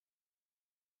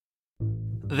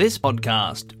This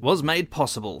podcast was made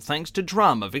possible thanks to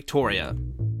Drama Victoria.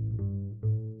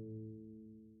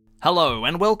 Hello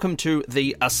and welcome to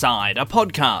The Aside, a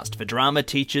podcast for drama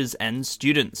teachers and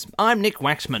students. I'm Nick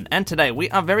Waxman and today we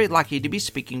are very lucky to be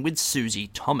speaking with Suzie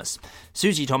Thomas.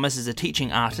 Suzie Thomas is a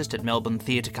teaching artist at Melbourne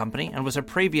Theatre Company and was a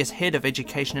previous head of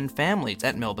education and families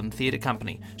at Melbourne Theatre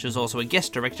Company. She was also a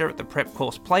guest director at the Prep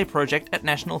Course Play Project at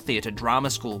National Theatre Drama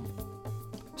School.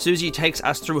 Suzie takes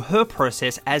us through her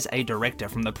process as a director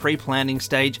from the pre-planning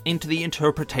stage into the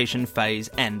interpretation phase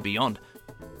and beyond.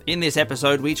 In this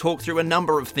episode, we talk through a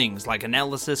number of things like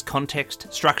analysis,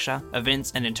 context, structure,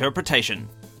 events, and interpretation.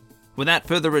 Without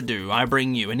further ado, I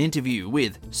bring you an interview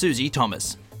with Suzie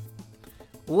Thomas.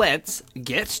 Let's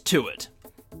get to it.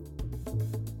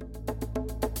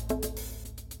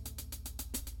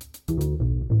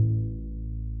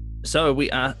 So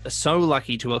we are so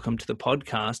lucky to welcome to the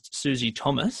podcast Suzie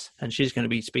Thomas, and she's going to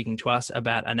be speaking to us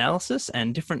about analysis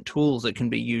and different tools that can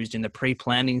be used in the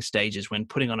pre-planning stages when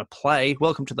putting on a play.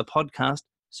 Welcome to the podcast,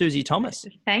 Suzie Thomas.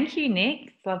 Thank you,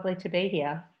 Nick. It's lovely to be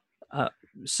here.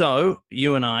 So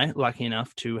you and I, lucky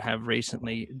enough to have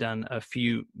recently done a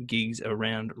few gigs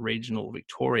around regional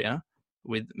Victoria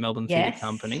with Melbourne Theatre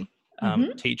Company,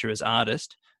 teacher as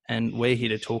artist. And we're here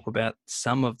to talk about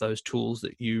some of those tools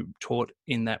that you taught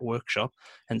in that workshop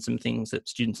and some things that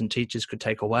students and teachers could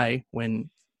take away when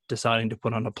deciding to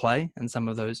put on a play, and some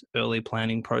of those early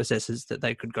planning processes that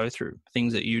they could go through,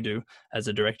 things that you do as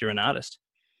a director and artist.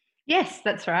 Yes,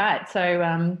 that's right.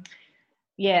 So,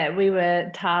 we were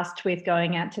tasked with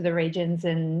going out to the regions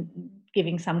and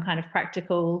giving some kind of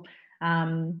practical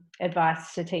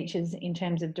advice to teachers in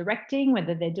terms of directing,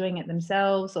 whether they're doing it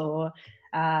themselves or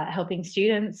helping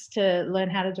students to learn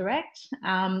how to direct.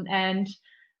 I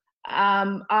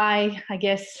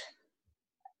guess,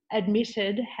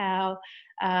 admitted how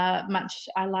much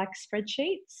I like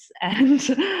spreadsheets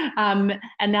and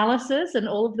analysis and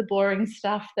all of the boring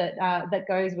stuff that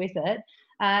goes with it.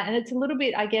 And it's a little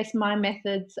bit, I guess, my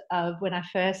methods of when I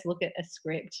first look at a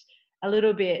script, a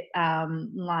little bit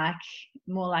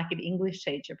more like an English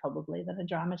teacher probably than a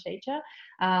drama teacher,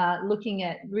 looking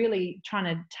at really trying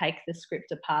to take the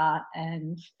script apart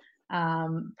and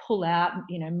pull out,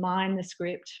 mine the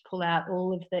script, pull out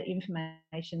all of the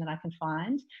information that I can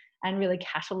find and really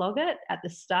catalogue it at the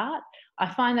start. I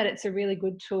find that it's a really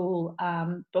good tool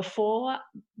before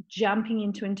jumping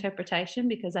into interpretation,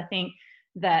 because I think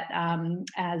that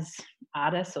as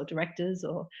artists or directors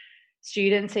or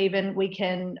students even, we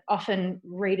can often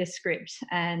read a script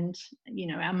and,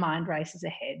 our mind races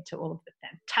ahead to all of the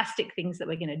fantastic things that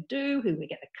we're going to do, who we're going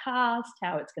to cast,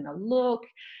 how it's going to look,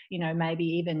 maybe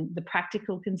even the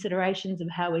practical considerations of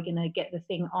how we're going to get the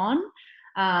thing on.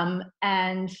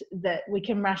 And that we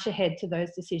can rush ahead to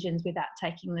those decisions without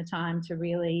taking the time to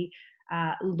really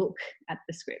look at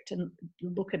the script and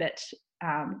look at it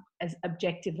as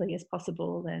objectively as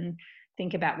possible and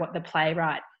think about what the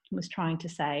playwright was trying to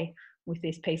say with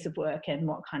this piece of work and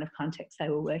what kind of context they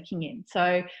were working in.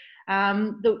 So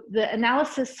the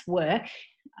analysis work,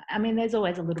 there's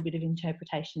always a little bit of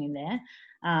interpretation in there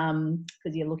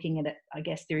because you're looking at it, I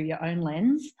guess, through your own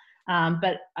lens.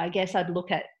 But I guess I'd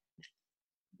look at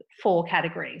 4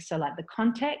 categories. So like the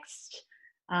context,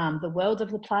 the world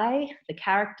of the play, the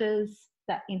characters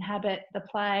that inhabit the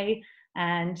play,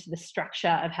 and the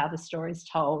structure of how the story is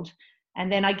told.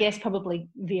 And then I guess probably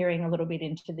veering a little bit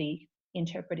into the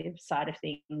interpretive side of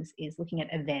things is looking at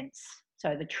events.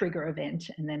 So the trigger event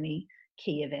and then the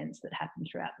key events that happen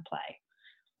throughout the play.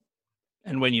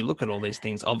 And when you look at all these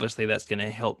things, obviously that's going to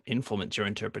help influence your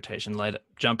interpretation later.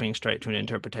 Jumping straight to an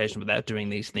interpretation without doing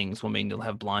these things will mean you'll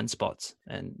have blind spots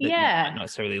and that you might not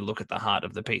necessarily look at the heart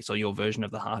of the piece or your version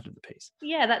of the heart of the piece.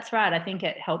 Yeah, that's right. I think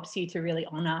it helps you to really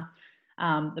honour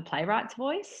the playwright's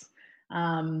voice.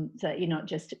 So you're not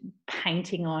just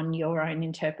painting on your own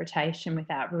interpretation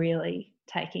without really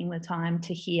taking the time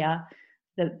to hear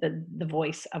the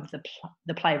voice of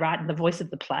the playwright and the voice of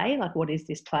the play. Like, what is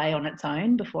this play on its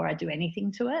own before I do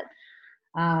anything to it?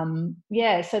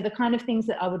 So the kind of things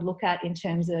that I would look at in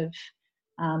terms of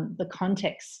the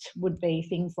context would be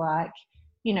things like,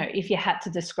 if you had to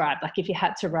describe, like if you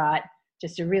had to write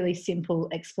just a really simple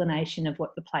explanation of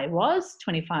what the play was,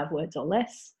 25 words or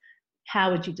less,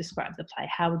 how would you describe the play?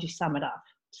 How would you sum it up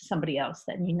to somebody else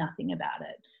that knew nothing about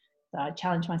it? So I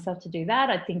challenge myself to do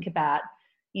that. I think about,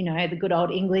 the good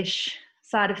old English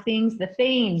side of things, the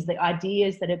themes, the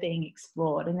ideas that are being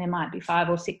explored, and there might be 5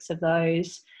 or 6 of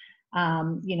those.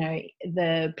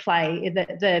 The play,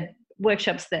 the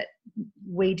workshops that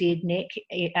we did, Nick,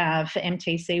 for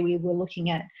MTC, we were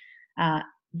looking at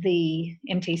the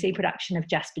MTC production of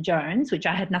Jasper Jones, which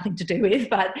I had nothing to do with,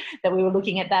 but that we were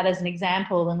looking at that as an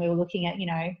example, and we were looking at,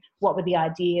 what were the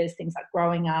ideas, things like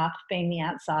growing up, being the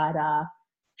outsider,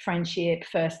 friendship,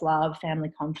 first love,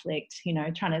 family conflict,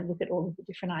 trying to look at all of the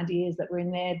different ideas that were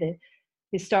in there, the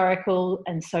historical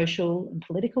and social and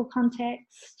political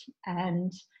context.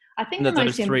 And I think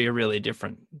those three are really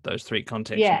different. Those three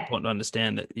contexts. Yeah. It's important to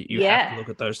understand that you have to look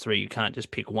at those three. You can't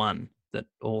just pick one. That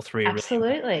all three are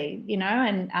absolutely, really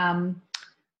and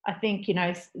I think,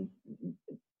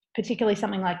 particularly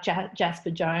something like Jasper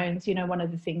Jones, one of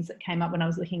the things that came up when I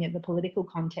was looking at the political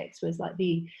context was like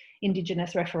the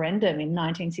Indigenous referendum in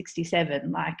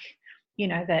 1967,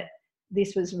 that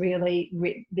this was really,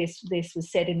 this was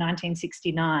said in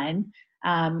 1969,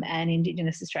 and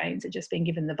Indigenous Australians had just been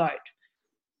given the vote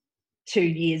 2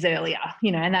 years earlier,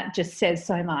 and that just says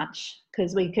so much,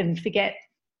 because we can forget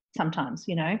sometimes,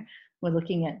 we're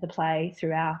looking at the play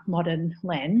through our modern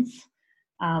lens.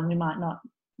 We might not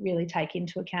really take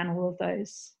into account all of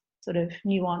those sort of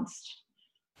nuanced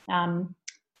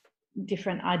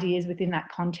different ideas within that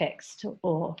context.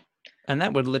 And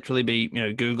that would literally be,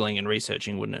 Googling and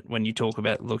researching, wouldn't it? When you talk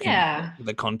about looking at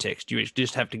the context, you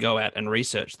just have to go out and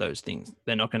research those things.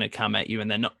 They're not going to come at you,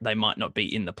 and they might not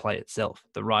be in the play itself.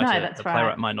 The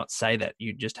playwright might not say that.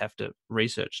 You just have to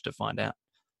research to find out.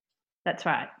 That's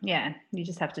right. Yeah. You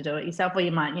just have to do it yourself, or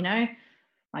you might,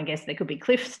 I guess there could be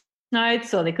Cliff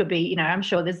notes, or there could be, I'm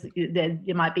sure there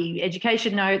might be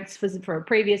education notes for a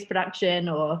previous production,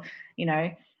 or,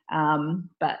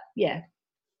 but yeah.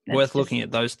 Worth looking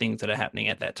at those things that are happening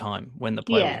at that time when the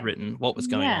play was written, what was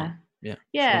going on. Yeah.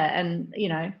 Sure. And,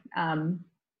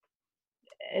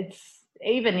 it's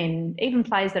even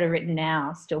plays that are written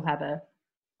now still have a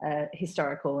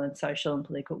historical and social and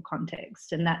political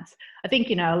context. And that's, I think,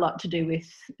 a lot to do with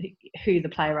who the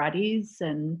playwright is,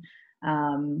 and,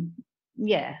 and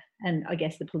I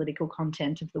guess the political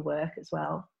content of the work as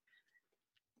well.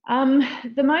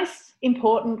 The most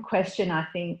important question, I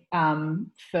think,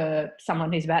 for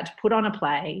someone who's about to put on a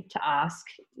play to ask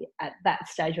at that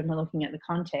stage when we're looking at the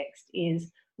context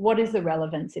is, what is the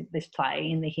relevance of this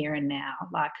play in the here and now?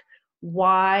 Like,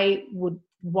 why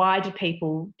do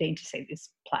people need to see this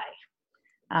play?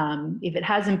 If it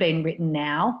hasn't been written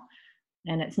now,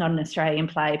 and it's not an Australian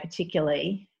play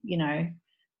particularly,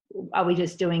 are we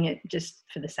just doing it just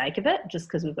for the sake of it, just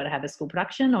because we've got to have a school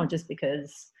production, or just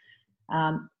because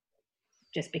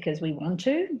we want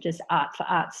to, just art for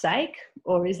art's sake?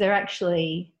 Or is there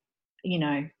actually,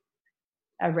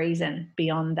 a reason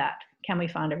beyond that? Can we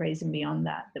find a reason beyond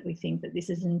that we think that this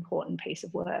is an important piece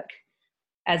of work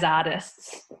as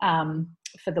artists,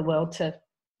 for the world to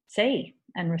see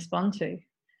and respond to?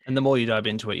 And the more you dive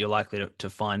into it, you're likely to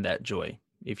find that joy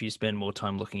if you spend more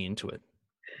time looking into it.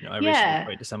 I recently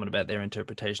spoke to someone about their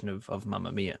interpretation of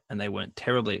Mamma Mia, and they weren't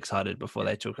terribly excited before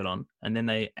they took it on, and then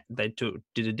they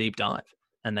did a deep dive,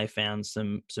 and they found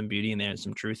some beauty in there and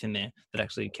some truth in there that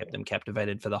actually kept them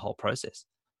captivated for the whole process.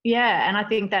 Yeah, and I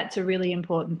think that's a really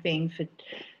important thing for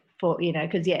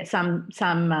because some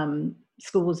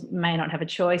schools may not have a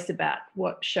choice about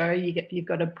what show you've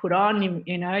got to put on.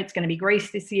 It's going to be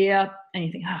Grease this year, and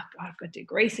you think, oh God, I've got to do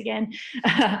Grease again.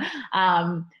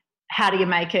 How do you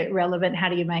make it relevant? How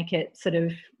do you make it sort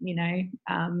of,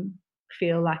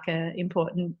 feel like an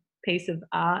important piece of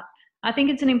art? I think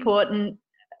it's an important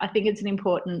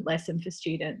lesson for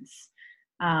students,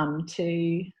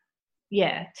 to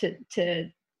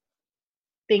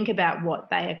think about what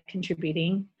they are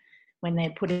contributing when they're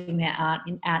putting their art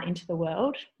out into the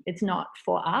world. It's not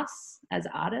for us as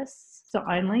artists, it's not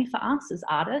only for us as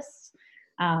artists.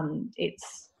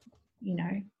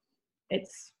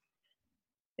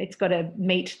 It's got to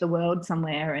meet the world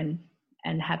somewhere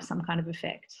and have some kind of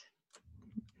effect.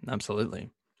 Absolutely.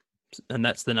 And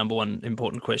that's the number one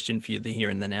important question for you, the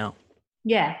here and the now.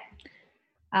 Yeah.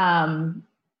 And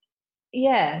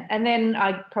then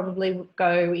I probably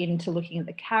go into looking at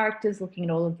the characters, looking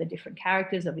at all of the different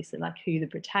characters, obviously, like who the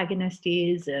protagonist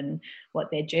is and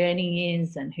what their journey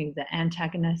is, and who the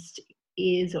antagonist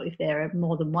is, or if there are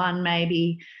more than one,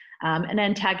 maybe. An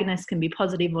antagonist can be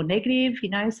positive or negative.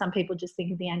 Some people just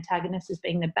think of the antagonist as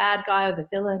being the bad guy or the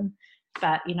villain.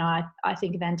 But, I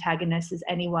think of antagonists as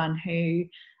anyone who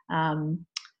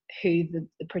the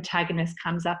protagonist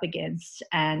comes up against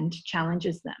and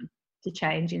challenges them to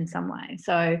change in some way.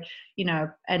 So,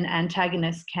 an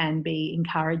antagonist can be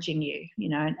encouraging you,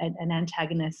 an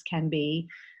antagonist can be,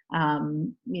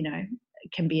 can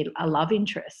be a love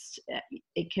interest.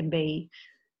 It can be,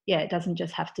 it doesn't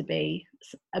just have to be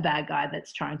a bad guy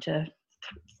that's trying to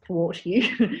thwart you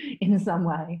in some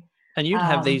way. And you'd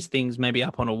have these things maybe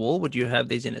up on a wall. Would you have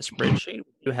these in a spreadsheet?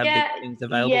 Would you have these Yeah, things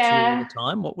available to you all yeah. the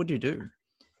time? What would you do?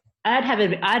 I'd have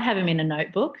them in a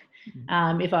notebook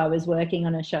if I was working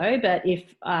on a show. But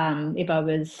if I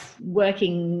was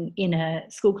working in a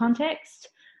school context,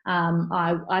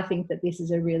 I think that this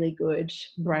is a really good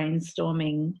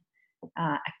brainstorming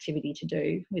activity to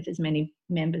do with as many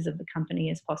members of the company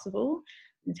as possible,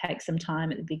 and take some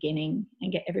time at the beginning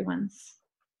and get everyone's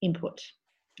input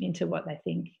into what they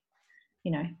think,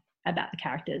 you know, about the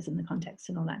characters and the context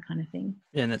and all that kind of thing.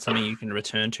 Yeah, and that's something you can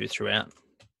return to throughout.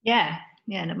 Yeah,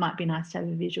 and it might be nice to have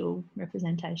a visual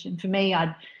representation. For me,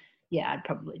 I'd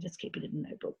probably just keep it in a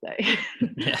notebook though.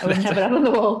 Yeah, I wouldn't have it up on the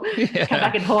wall. Yeah. Come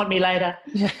back and haunt me later.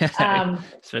 Yeah,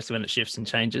 especially when it shifts and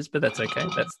changes, but that's okay.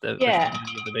 That's the beauty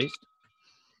of the beast.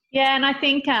 Yeah, and I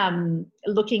think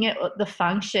looking at the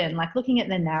function, like looking at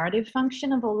the narrative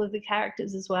function of all of the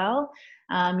characters as well.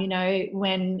 You know,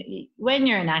 when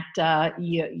you're an actor,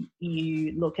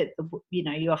 you look at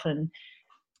you often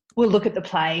will look at the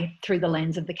play through the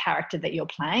lens of the character that you're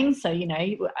playing. So, you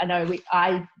know, I know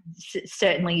I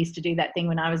certainly used to do that thing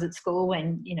when I was at school,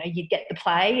 when, you know, you'd get the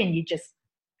play and you just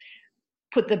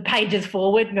put the pages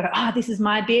forward and go, oh, this is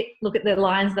my bit. Look at the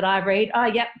lines that I read. Oh,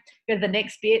 yep. Go to the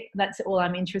next bit. That's all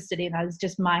I'm interested in. It's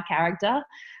just my character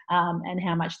and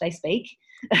how much they speak.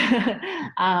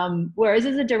 Whereas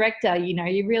as a director, you know,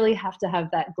 you really have to have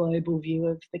that global view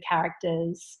of the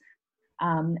characters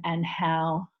and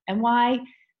how and why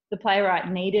the playwright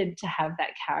needed to have that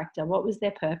character. What was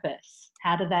their purpose?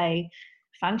 How do they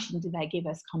function? Do they give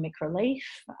us comic relief?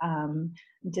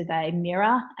 Do they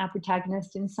mirror our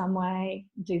protagonist in some way?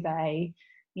 Are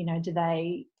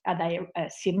they a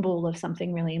symbol of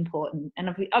something really important?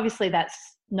 And obviously that's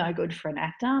no good for an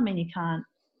actor. I mean, you can't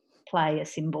play a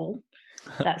symbol.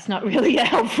 That's not really a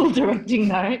helpful directing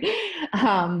though.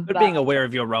 But being aware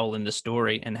of your role in the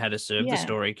story and how to serve the Yeah.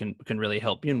 story can really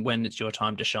help you. And when it's your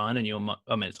time to shine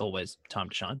and it's always time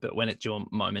to shine, but when it's your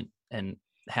moment and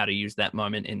how to use that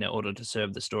moment in order to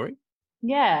serve the story.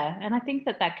 Yeah, and I think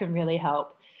that can really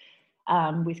help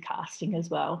with casting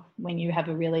as well, when you have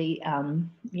a really,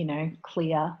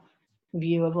 clear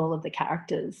view of all of the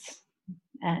characters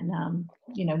and,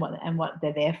 what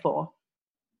they're there for.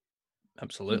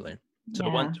 Absolutely. So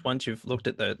Yeah. once you've looked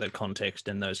at the context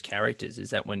and those characters, is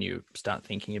that when you start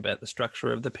thinking about the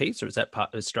structure of the piece, or is that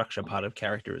structure part of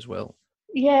character as well?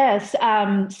 Yes.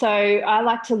 So I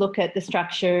like to look at the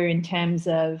structure in terms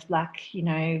of, like, you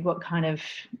know, what kind of,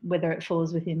 whether it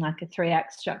falls within like a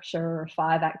 3-act structure or a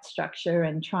 5-act structure,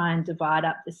 and try and divide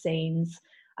up the scenes.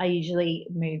 I usually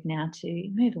move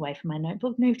away from my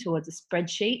notebook, move towards a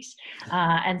spreadsheet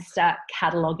and start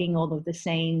cataloguing all of the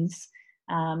scenes,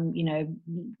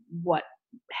 what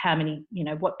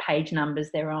page numbers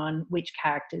they're on, which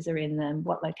characters are in them,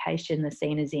 what location the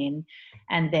scene is in,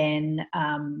 and then,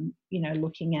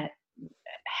 looking at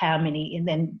how many, and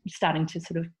then starting to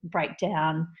sort of break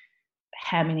down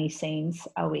how many scenes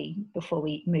are we before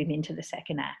we move into the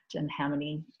second act, and how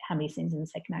many scenes in the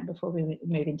second act before we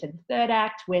move into the third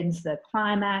act, when's the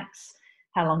climax,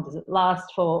 how long does it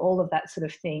last for, all of that sort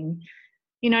of thing.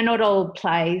 You know, not all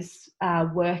plays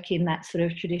work in that sort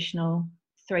of traditional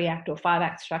 3-act or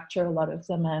 5-act structure. A lot of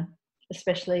them are,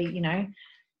 especially, you know,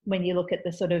 when you look at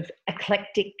the sort of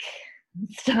eclectic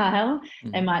style,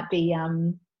 they might be,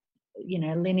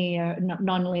 linear,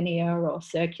 non-linear or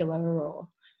circular, or,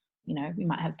 you know, we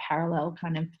might have parallel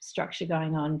kind of structure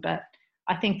going on. But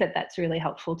I think that's really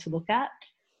helpful to look at.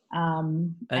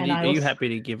 And are you happy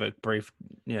to give a brief,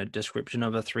 description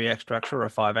of a 3-act structure or a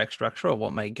 5-act structure, or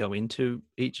what may go into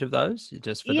each of those,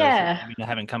 just for those that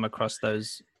haven't come across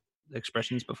those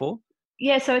expressions before?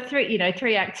 Yeah, so a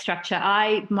 3-act structure.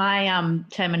 My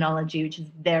terminology, which is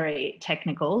very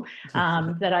technical,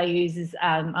 that I use is,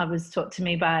 I was taught to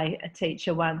me by a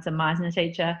teacher once, a Meisner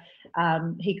teacher.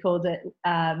 He called it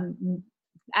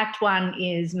Act 1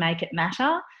 is make it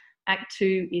matter, Act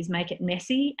 2 is make it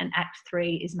messy, and Act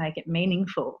 3 is make it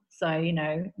meaningful. So, you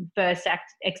know, first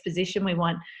act exposition, we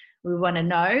want to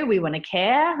know, we want to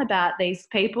care about these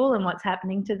people and what's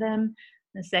happening to them.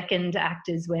 The second act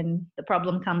is when the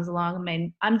problem comes along. I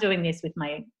mean, I'm doing this with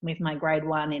my grade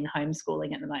 1 in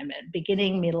homeschooling at the moment.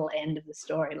 Beginning, middle, end of the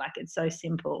story. Like, it's so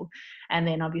simple. And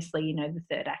then obviously, you know, the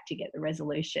third act, you get the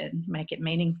resolution, make it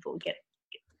meaningful,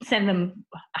 send them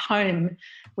home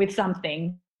with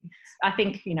something. I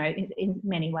think, you know, in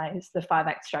many ways, the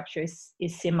 5-act structure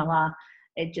is similar.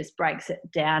 It just breaks it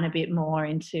down a bit more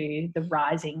into the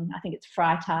rising, I think it's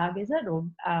Freitag, is it? Or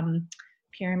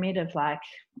pyramid of, like,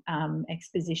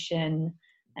 exposition,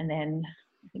 and then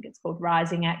think it's called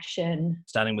rising action.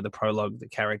 Starting with the prologue, the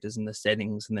characters and the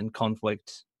settings, and then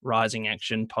conflict, rising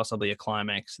action, possibly a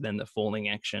climax, then the falling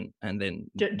action, and then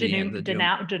the end, the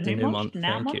denouement.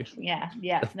 Thank you.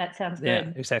 Yeah, that sounds good.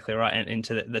 Yeah, exactly right. And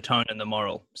into the tone and the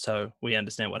moral. So we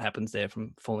understand what happens there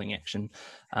from falling action.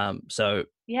 So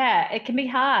yeah, it can be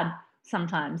hard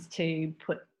sometimes to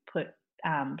put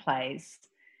plays,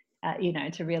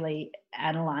 to really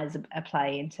analyze a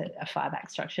play into a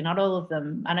 5-act structure. Not all of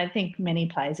them. I don't think many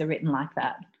plays are written like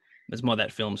that. There's more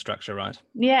that film structure, right?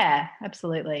 Yeah,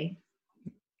 absolutely.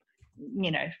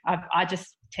 I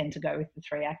just tend to go with the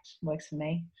 3-act. Works for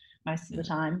me most of the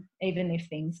time, even if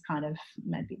things kind of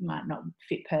maybe might not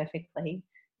fit perfectly.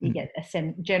 You get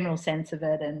a general sense of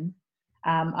it, and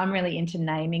I'm really into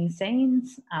naming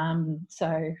scenes.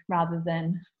 So rather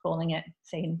than calling it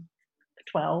scene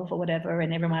 12 or whatever,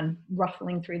 and everyone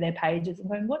ruffling through their pages and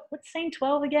going, what's scene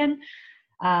 12 again?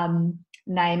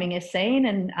 Naming a scene.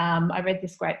 And I read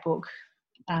this great book,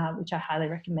 which I highly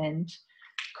recommend,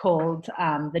 called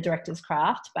The Director's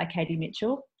Craft by Katie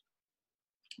Mitchell.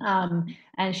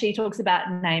 And she talks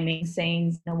about naming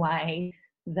scenes in a way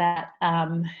that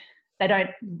they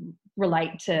don't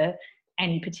relate to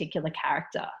any particular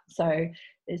character. So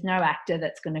there's no actor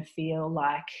that's going to feel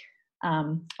like,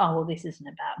 oh, well, this isn't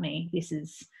about me. This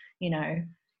is,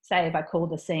 say if I call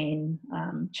the scene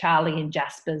Charlie and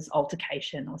Jasper's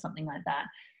altercation or something like that,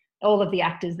 all of the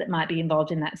actors that might be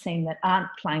involved in that scene that aren't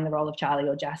playing the role of Charlie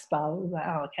or Jasper will be like,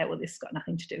 oh, okay, well, this has got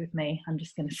nothing to do with me. I'm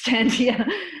just going to stand here,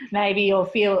 maybe, or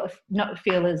not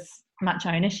feel as much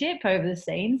ownership over the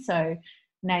scene. So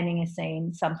naming a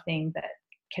scene something that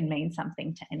can mean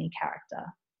something to any character.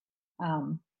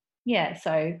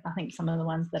 So I think some of the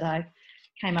ones that I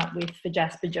came up with for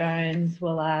Jasper Jones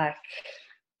were like,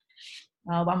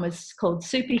 one was called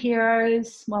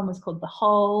Superheroes, one was called The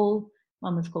Hole,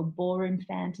 one was called Ballroom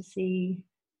Fantasy,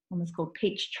 one was called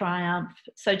Peach Triumph.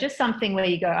 So just something where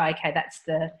you go, oh, okay, that's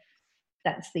the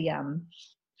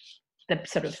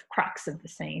sort of crux of the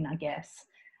scene, I guess.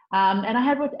 And I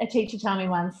had a teacher tell me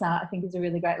once, I think is a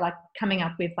really great, like coming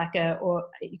up with or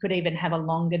you could even have a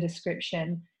longer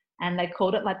description, and they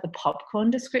called it like the popcorn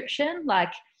description.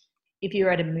 Like if you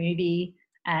were at a movie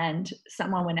and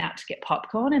someone went out to get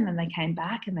popcorn and then they came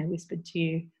back and they whispered to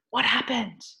you, what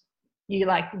happened? You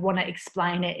like want to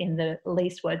explain it in the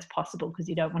least words possible because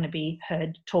you don't want to be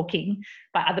heard talking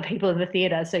by other people in the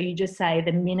theatre. So you just say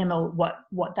the minimal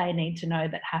what they need to know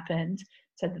that happened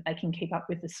so that they can keep up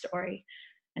with the story,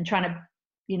 and trying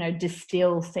to,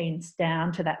 distill scenes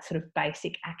down to that sort of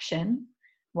basic action.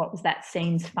 What was that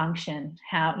scene's function?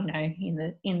 How,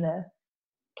 in the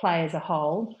play as a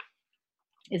whole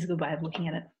is a good way of looking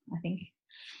at it, I think.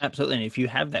 Absolutely. And if you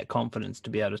have that confidence to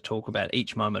be able to talk about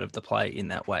each moment of the play in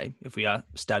that way, if we are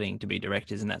studying to be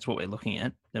directors and that's what we're looking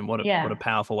at, then what a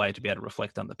powerful way to be able to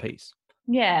reflect on the piece.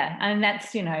 Yeah. And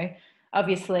that's,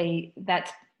 obviously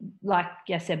that's, like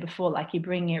I said before, like you're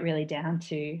bringing it really down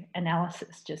to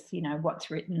analysis, just, what's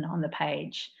written on the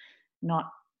page, not,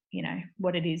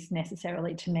 what it is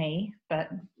necessarily to me, but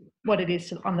what it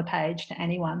is on the page to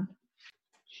anyone.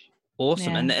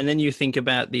 Awesome. Yeah. And then you think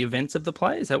about the events of the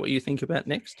play. Is that what you think about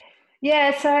next?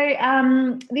 Yeah.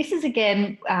 So this is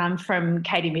again from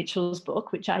Katie Mitchell's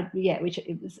book, which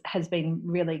has been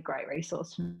really great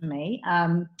resource for me.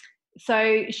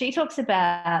 So she talks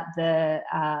about the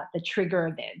trigger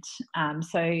event.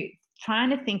 So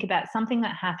trying to think about something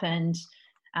that happened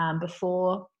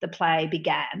before the play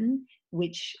began,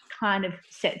 which kind of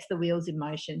sets the wheels in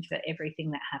motion for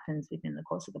everything that happens within the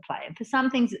course of the play. And for some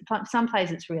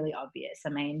plays, it's really obvious. I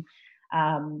mean,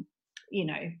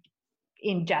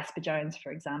 in Jasper Jones,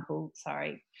 for example,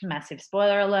 sorry, massive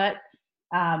spoiler alert,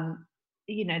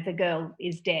 the girl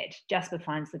is dead. Jasper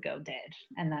finds the girl dead,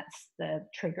 and that's the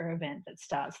trigger event that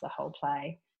starts the whole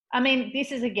play. I mean,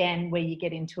 this is again where you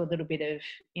get into a little bit of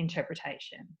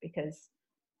interpretation, because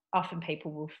often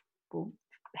people will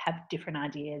have different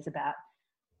ideas about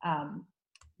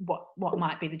what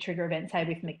might be the trigger event. Say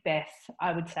with Macbeth,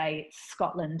 I would say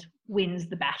Scotland wins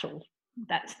the battle.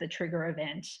 That's the trigger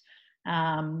event.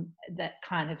 That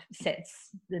kind of sets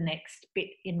the next bit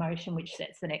in motion, which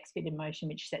sets the next bit in motion,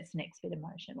 which sets the next bit in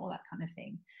motion, all that kind of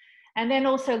thing. And then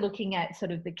also looking at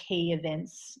sort of the key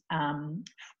events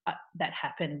that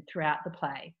happen throughout the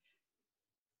play.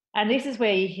 And this is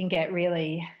where it can get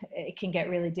really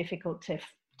difficult to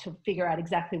figure out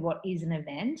exactly what is an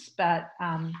event. But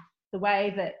the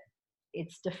way that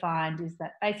it's defined is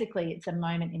that basically it's a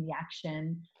moment in the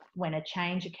action when a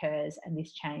change occurs, and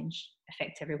this change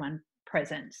affects everyone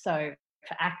present. So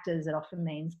for actors, it often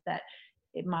means that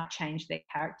it might change their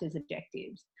characters'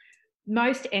 objectives.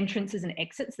 most entrances and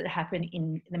exits that happen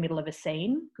in the middle of a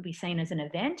scene could be seen as an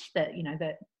event that,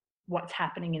 that what's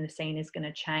happening in the scene is going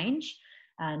to change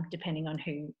depending on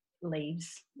who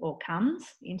leaves or comes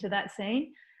into that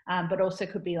scene. But also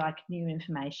could be like new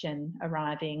information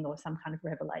arriving or some kind of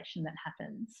revelation that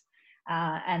happens.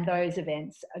 And those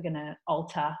events are going to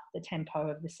alter the tempo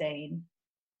of the scene.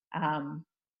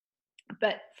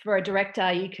 But for a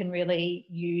director, you can really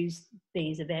use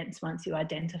these events once you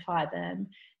identify them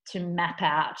to map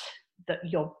out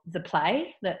the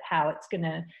play, that how it's going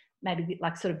to maybe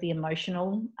like sort of the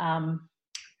emotional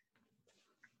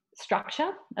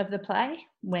structure of the play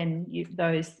when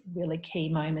those really key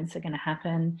moments are going to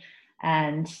happen.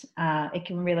 And it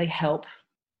can really help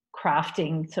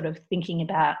crafting, sort of thinking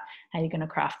about how you're going to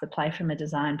craft the play from a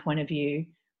design point of view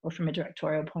or from a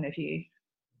directorial point of view.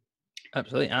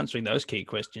 Absolutely. Answering those key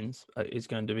questions is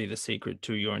going to be the secret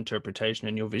to your interpretation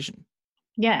and your vision.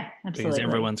 Yeah, absolutely. Because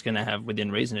everyone's going to have,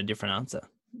 within reason, a different answer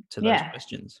to those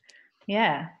questions.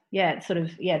 Yeah. It's sort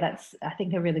of, that's, I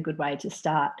think, a really good way to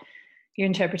start your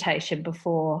interpretation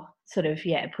before sort of,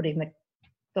 putting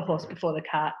the horse before the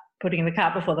cart, putting the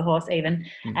cart before the horse even,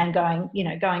 and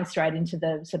going straight into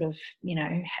the sort of,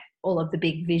 all of the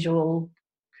big visual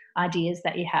ideas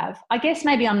that you have. I guess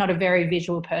maybe I'm not a very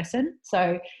visual person,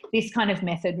 so this kind of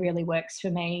method really works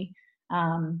for me,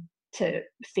 to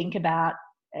think about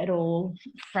it all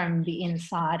from the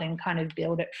inside and kind of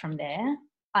build it from there.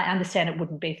 I understand it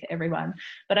wouldn't be for everyone,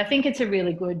 but I think it's a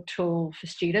really good tool for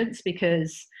students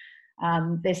because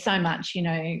there's so much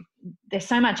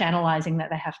analysing that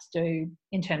they have to do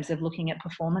in terms of looking at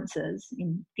performances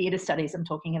in theatre studies I'm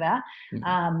talking about.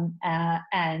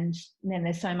 And then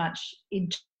there's so much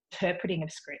interpreting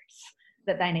of scripts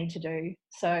that they need to do.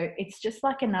 So it's just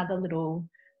like another little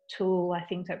tool, I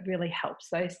think, that really helps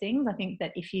those things. I think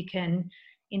that if you can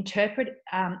interpret,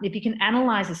 if you can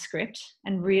analyse a script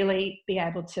and really be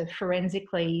able to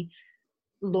forensically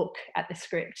look at the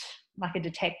script like a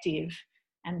detective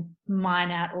and mine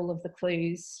out all of the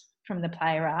clues from the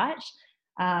playwright,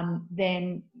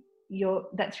 then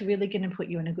that's really going to put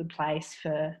you in a good place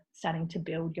for starting to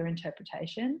build your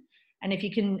interpretation. And if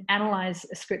you can analyse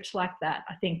a script like that,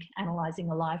 I think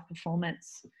analysing a live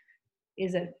performance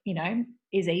is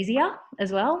easier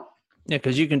as well. Yeah,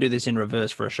 because you can do this in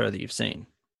reverse for a show that you've seen.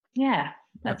 Yeah,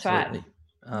 that's absolutely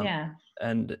right.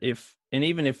 And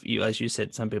even if you, as you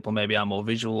said, some people maybe are more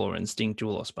visual or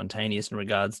instinctual or spontaneous in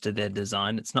regards to their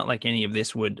design, it's not like any of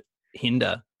this would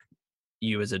hinder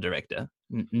you as a director.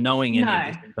 Knowing any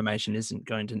of this information isn't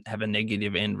going to have a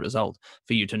negative end result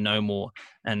for you to know more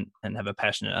and have a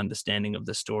passionate understanding of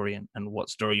the story and what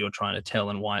story you're trying to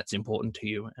tell and why it's important to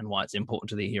you and why it's important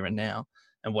to the here and now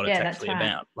and what it's actually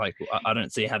about. Like, I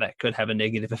don't see how that could have a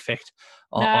negative effect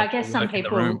on I guess some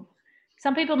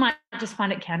people might just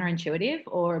find it counterintuitive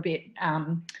or a bit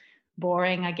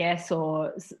boring, I guess,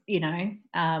 or,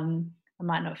 I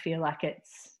might not feel like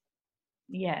it's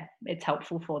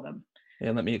helpful for them.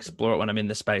 Yeah, let me explore it when I'm in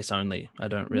the space only. I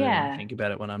don't really want to think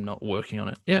about it when I'm not working on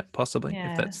it. Yeah, possibly,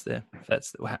 if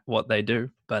that's what they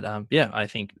do. But I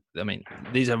think,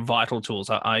 these are vital tools.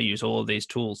 I use all of these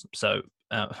tools. So,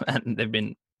 and they've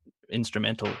been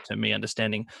instrumental to me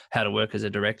understanding how to work as a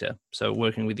director. So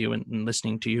working with you and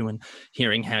listening to you and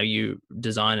hearing how you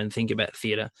design and think about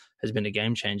theatre has been a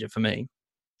game changer for me.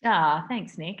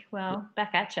 Thanks, Nick. Well,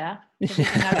 back at you.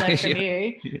 Everything I've learned from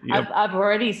you. I've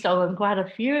already stolen quite a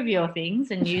few of your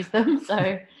things and used them.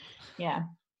 So, yeah.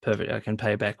 Perfect. I can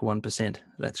pay back 1%.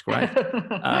 That's great.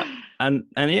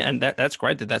 and that's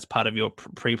great that's part of your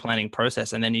pre-planning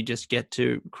process. And then you just get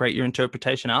to create your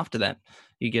interpretation after that.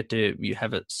 You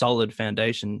have a solid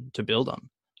foundation to build on.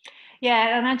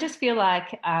 Yeah, and I just feel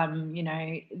like,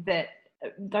 that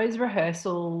those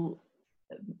rehearsal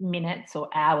minutes or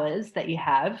hours that you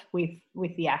have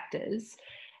with the actors,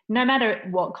 no matter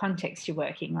what context you're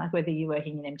working, like whether you're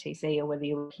working in MTC or whether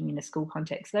you're working in a school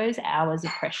context, those hours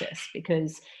are precious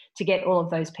because to get all of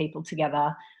those people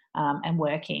together and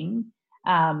working,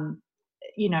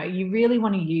 you really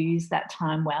want to use that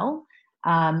time well.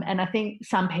 And I think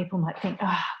some people might think,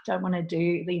 don't want to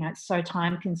do, it's so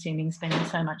time consuming spending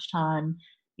so much time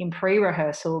in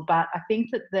pre-rehearsal. But I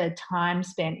think that the time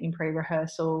spent in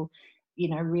pre-rehearsal,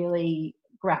 really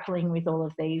grappling with all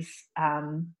of these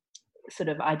sort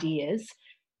of ideas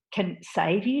can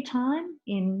save you time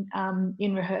in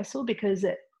rehearsal because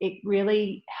it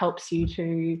really helps you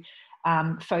to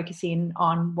focus in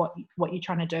on what you're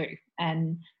trying to do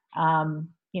and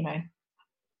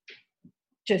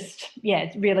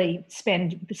really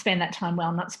spend that time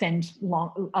well, not spend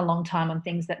a long time on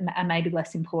things that are maybe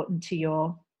less important to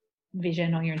your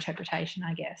vision or your interpretation,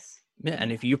 I guess. Yeah,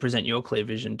 and if you present your clear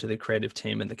vision to the creative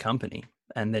team and the company,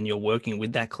 and then you're working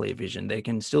with that clear vision, there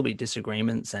can still be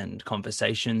disagreements and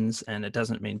conversations. And it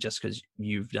doesn't mean just because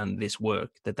you've done this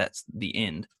work that that's the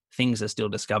end. Things are still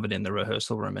discovered in the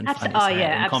rehearsal room, and fun is had,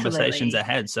 and conversations are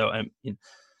had. So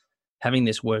having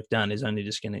this work done is only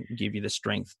just going to give you the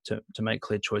strength to make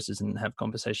clear choices and have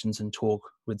conversations and talk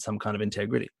with some kind of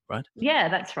integrity, right? Yeah,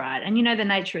 that's right. And, the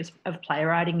nature of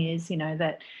playwriting is,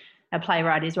 that a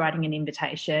playwright is writing an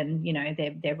invitation,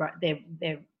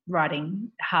 they're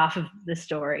writing half of the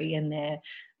story, and they're,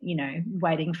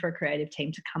 waiting for a creative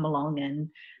team to come along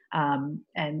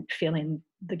and fill in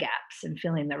the gaps and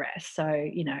fill in the rest. So,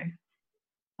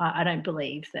 I don't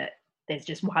believe that there's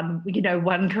just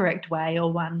one correct way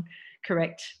or one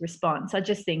correct response. I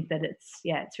just think that it's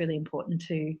really important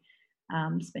to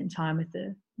spend time with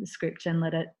the script and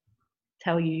let it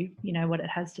tell you, what it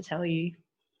has to tell you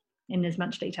in as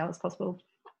much detail as possible.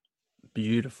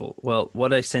 Beautiful. Well,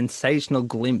 what a sensational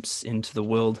glimpse into the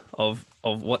world of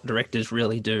what directors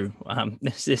really do.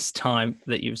 This time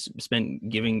that you've spent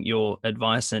giving your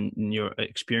advice and your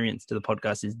experience to the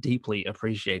podcast is deeply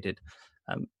appreciated.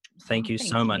 Thank you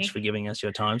so much for giving us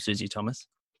your time, Suzie Thomas.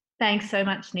 Thanks so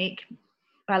much, Nick.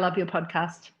 I love your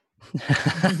podcast.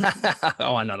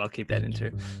 Oh, why not? I'll keep that in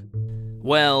too.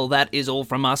 Well, that is all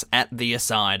from us at The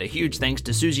Aside. A huge thanks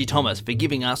to Suzie Thomas for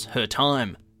giving us her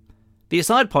time. The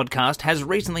Aside podcast has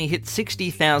recently hit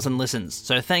 60,000 listens,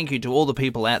 so thank you to all the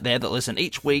people out there that listen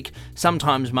each week,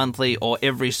 sometimes monthly or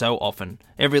every so often.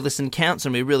 Every listen counts,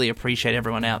 and we really appreciate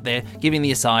everyone out there giving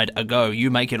The Aside a go. You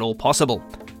make it all possible.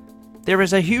 There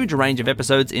is a huge range of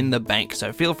episodes in the bank,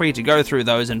 so feel free to go through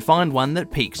those and find one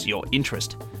that piques your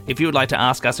interest. If you would like to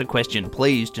ask us a question,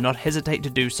 please do not hesitate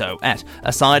to do so at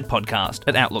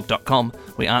asidepodcast@outlook.com.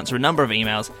 We answer a number of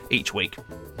emails each week.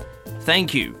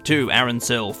 Thank you to Aaron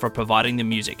Searle for providing the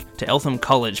music, to Eltham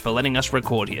College for letting us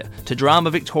record here, to Drama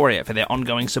Victoria for their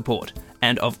ongoing support,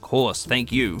 and of course,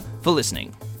 thank you for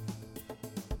listening.